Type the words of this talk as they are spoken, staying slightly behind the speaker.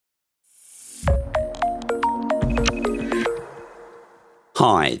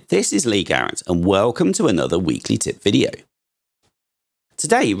Hi, this is Lee Garrett and welcome to another weekly tip video.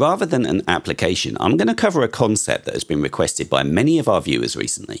 Today, rather than an application, I'm going to cover a concept that has been requested by many of our viewers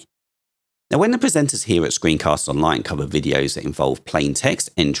recently. Now, when the presenters here at ScreenCastsOnline cover videos that involve plain text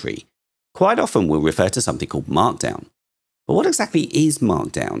entry, quite often we'll refer to something called Markdown. But what exactly is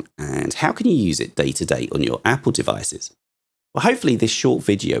Markdown and how can you use it day to day on your Apple devices? Well, hopefully this short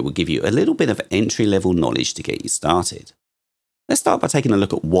video will give you a little bit of entry-level knowledge to get you started. Let's start by taking a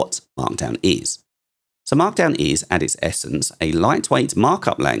look at what Markdown is. So Markdown is, at its essence, a lightweight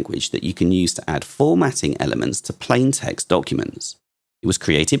markup language that you can use to add formatting elements to plain text documents. It was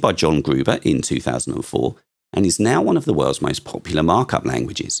created by John Gruber in 2004 and is now one of the world's most popular markup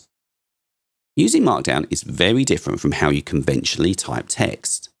languages. Using Markdown is very different from how you conventionally type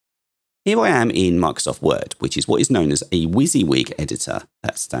text. Here I am in Microsoft Word, which is what is known as a WYSIWYG editor.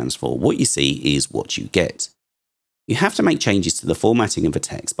 That stands for what you see is what you get. You have to make changes to the formatting of a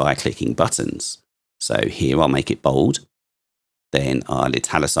text by clicking buttons. So here I'll make it bold, then I'll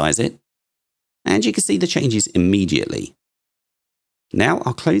italicize it, and you can see the changes immediately. Now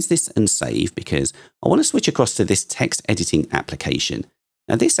I'll close this and save because I want to switch across to this text editing application.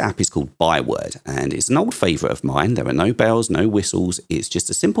 Now this app is called Byword and it's an old favourite of mine. There are no bells, no whistles. It's just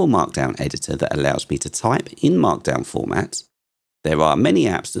a simple Markdown editor that allows me to type in Markdown format. There are many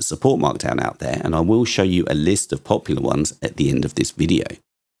apps that support Markdown out there and I will show you a list of popular ones at the end of this video.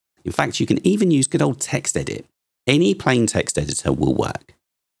 In fact, you can even use good old TextEdit. Any plain text editor will work.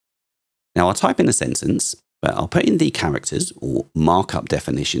 Now I'll type in a sentence, but I'll put in the characters or markup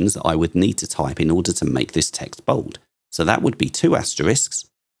definitions that I would need to type in order to make this text bold. So that would be 2 asterisks,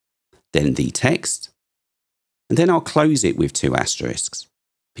 then the text, and then I'll close it with 2 asterisks,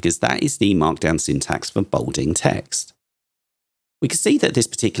 because that is the Markdown syntax for bolding text. We can see that this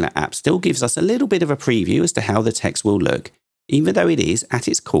particular app still gives us a little bit of a preview as to how the text will look, even though it is, at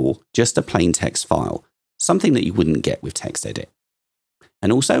its core, just a plain text file, something that you wouldn't get with TextEdit.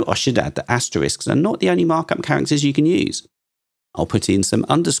 And also, I should add that asterisks are not the only markup characters you can use. I'll put in some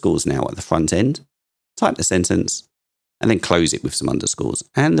underscores now at the front end, type the sentence, and then close it with some underscores,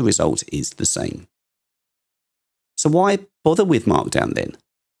 and the result is the same. So why bother with Markdown then?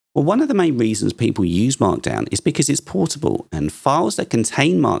 Well, one of the main reasons people use Markdown is because it's portable, and files that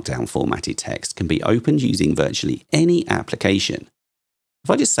contain Markdown formatted text can be opened using virtually any application. If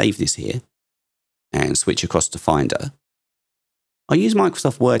I just save this here, and switch across to Finder, I'll use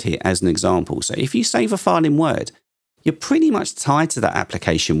Microsoft Word here as an example. So if you save a file in Word, you're pretty much tied to that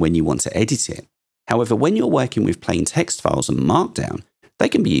application when you want to edit it. However, when you're working with plain text files and Markdown, they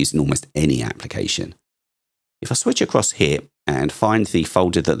can be used in almost any application. If I switch across here and find the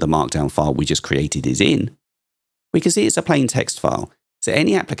folder that the Markdown file we just created is in, we can see it's a plain text file. So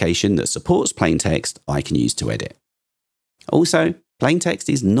any application that supports plain text, I can use to edit. Also, plain text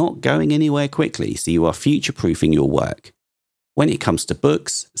is not going anywhere quickly, so you are future-proofing your work. When it comes to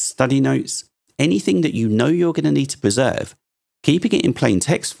books, study notes, anything that you know you're going to need to preserve, keeping it in plain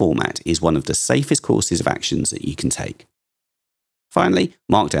text format is one of the safest courses of actions that you can take. Finally,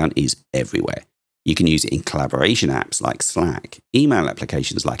 Markdown is everywhere. You can use it in collaboration apps like Slack, email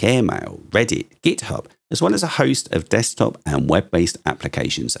applications like Airmail, Reddit, GitHub, as well as a host of desktop and web-based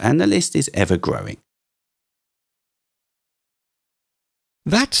applications, and the list is ever growing.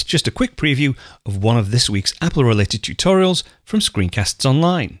 That's just a quick preview of one of this week's Apple-related tutorials from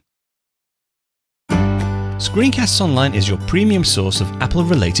ScreenCastsOnline. ScreenCastsOnline is your premium source of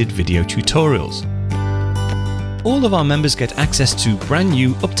Apple-related video tutorials. All of our members get access to brand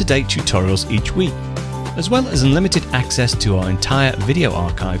new, up-to-date tutorials each week, as well as unlimited access to our entire video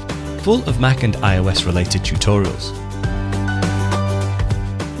archive full of Mac and iOS-related tutorials.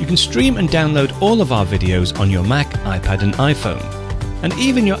 You can stream and download all of our videos on your Mac, iPad and iPhone, and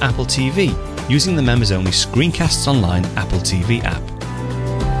even your Apple TV using the members-only ScreenCastsOnline Apple TV app.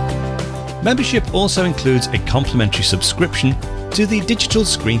 Membership also includes a complimentary subscription to the digital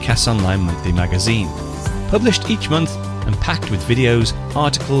ScreenCastsOnline monthly magazine, published each month and packed with videos,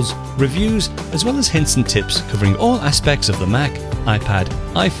 articles, reviews, as well as hints and tips covering all aspects of the Mac, iPad,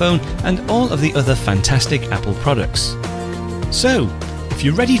 iPhone, and all of the other fantastic Apple products. So, if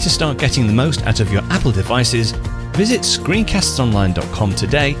you're ready to start getting the most out of your Apple devices, visit ScreenCastsOnline.com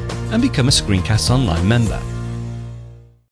today and become a ScreenCastsOnline member.